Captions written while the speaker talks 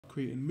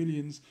creating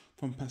millions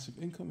from passive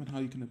income and how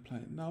you can apply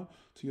it now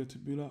to your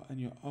Taboola and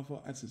your other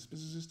AdSense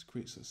businesses to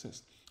create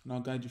success. And I'll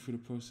guide you through the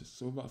process.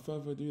 So without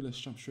further ado, let's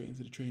jump straight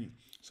into the training.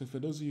 So for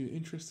those of you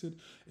interested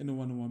in the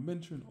one-on-one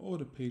mentoring or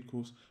the paid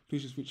course,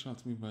 please just reach out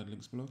to me via the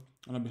links below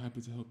and I'll be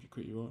happy to help you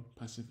create your own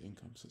passive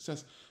income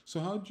success. So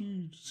how do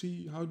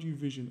you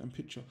vision and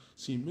picture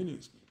seeing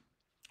millions?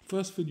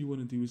 First thing you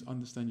want to do is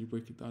understand, you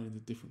break it down into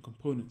different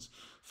components.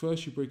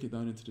 First, you break it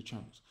down into the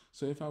channels.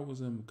 So if I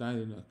was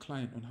guiding a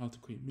client on how to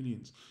create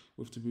millions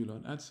with Taboola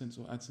and AdSense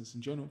or AdSense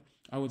in general,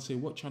 I would say,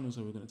 what channels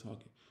are we going to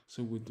target?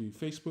 So we'll do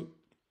Facebook,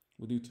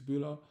 we'll do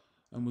Taboola,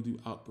 and we'll do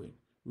Outbrain.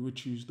 We would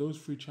choose those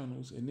 3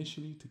 channels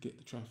initially to get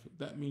the traffic.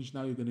 That means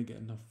now you're going to get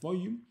enough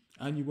volume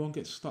and you won't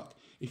get stuck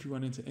if you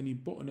run into any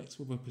bottlenecks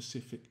with a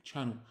specific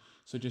channel.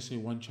 So just say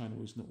one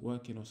channel is not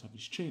working or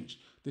something's changed.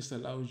 This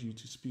allows you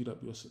to speed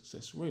up your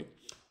success rate.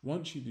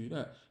 Once you do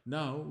that,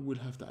 now we'll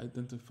have to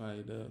identify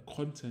the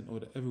content or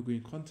the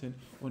evergreen content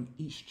on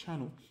each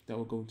channel that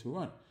we're going to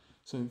run.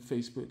 So in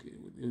Facebook,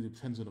 it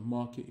depends on the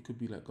market. It could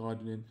be like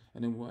gardening,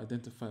 and then we'll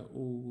identify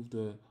all of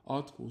the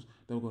articles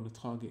that we're going to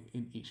target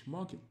in each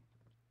market.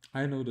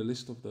 I know the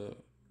list of the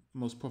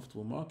most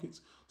profitable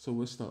markets, so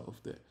we'll start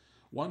off there.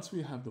 Once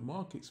we have the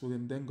markets, we're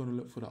then going to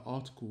look for the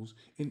articles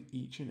in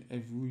each and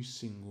every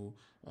single,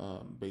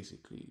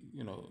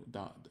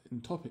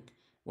 topic.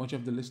 Once you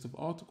have the list of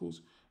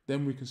articles,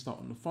 then we can start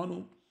on the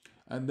funnel.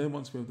 And then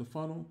once we have the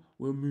funnel,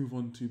 we'll move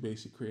on to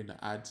basically creating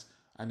the ads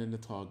and then the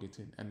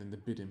targeting and then the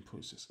bidding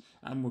process.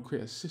 And we'll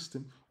create a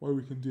system where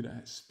we can do that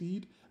at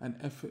speed and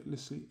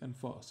effortlessly and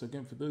fast. So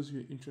again, for those of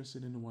you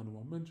interested in the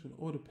one-on-one mentoring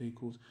or the paid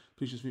calls,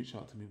 please just reach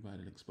out to me via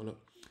the links below.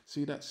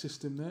 See that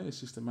system there is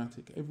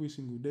systematic. Every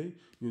single day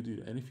you'll do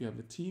that. And if you have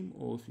a team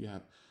or if you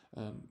have,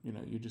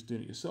 you're just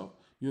doing it yourself,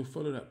 you'll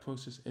follow that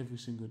process every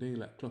single day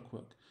like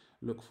clockwork.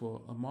 Look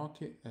for a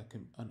market,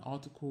 an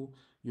article,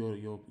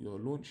 you'll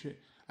launch it.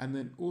 And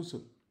then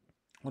also,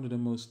 one of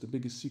the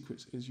biggest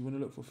secrets is you want to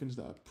look for things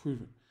that are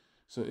proven.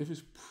 So if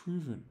it's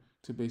proven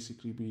to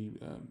basically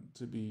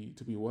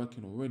be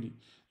working already,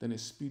 then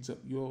it speeds up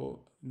your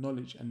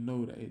knowledge and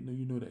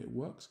you know that it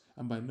works.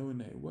 And by knowing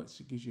that it works,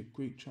 it gives you a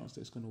great chance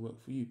that it's going to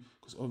work for you.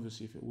 Because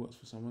obviously, if it works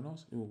for someone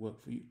else, it will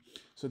work for you.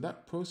 So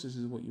that process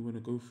is what you want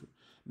to go through.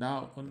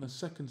 Now, on the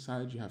second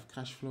side, you have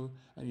cash flow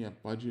and you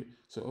have budget.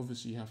 So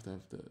obviously, you have to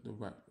have the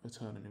right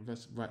return on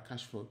investment, right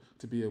cash flow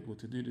to be able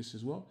to do this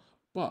as well.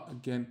 But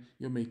again,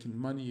 you're making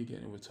money, you're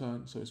getting a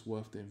return, so it's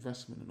worth the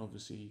investment, and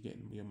obviously you're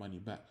getting your money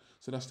back.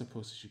 So that's the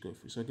process you go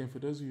through. So again, for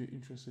those of you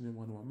interested in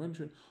one-on-one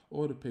mentoring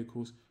or the paid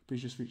course,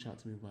 please just reach out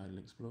to me via the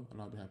links below and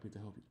I'll be happy to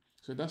help you.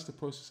 So that's the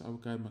process I will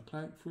guide my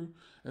client through.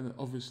 And then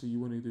obviously you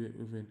want to do it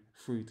within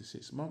 3 to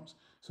 6 months.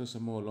 So it's a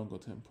more longer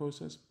term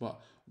process. But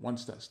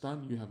once that's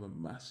done, you have a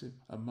massive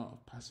amount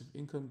of passive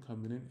income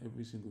coming in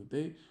every single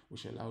day,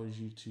 which allows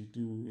you to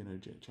do,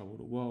 travel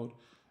the world,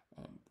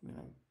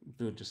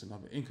 build just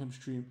another income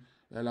stream.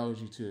 It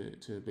allows you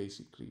to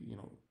basically,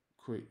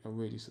 create a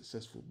really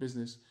successful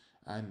business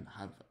and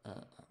have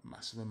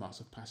massive amounts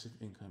of passive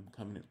income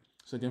coming in.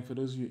 So again, for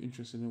those of you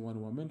interested in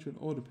one-on-one mentoring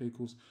or the paid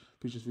calls,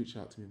 please just reach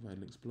out to me via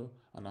links below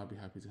and I'll be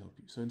happy to help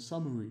you. So in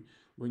summary,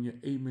 when you're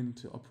aiming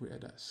to operate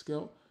at that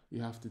scale, you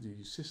have to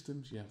do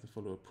systems, you have to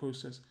follow a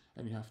process,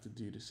 and you have to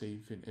do the same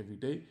thing every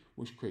day,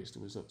 which creates the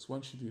results.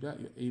 Once you do that,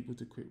 you're able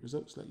to create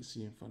results like you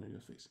see in front of your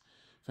face.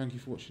 Thank you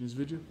for watching this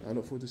video. I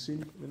look forward to seeing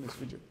you in the next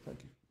video.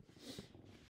 Thank you.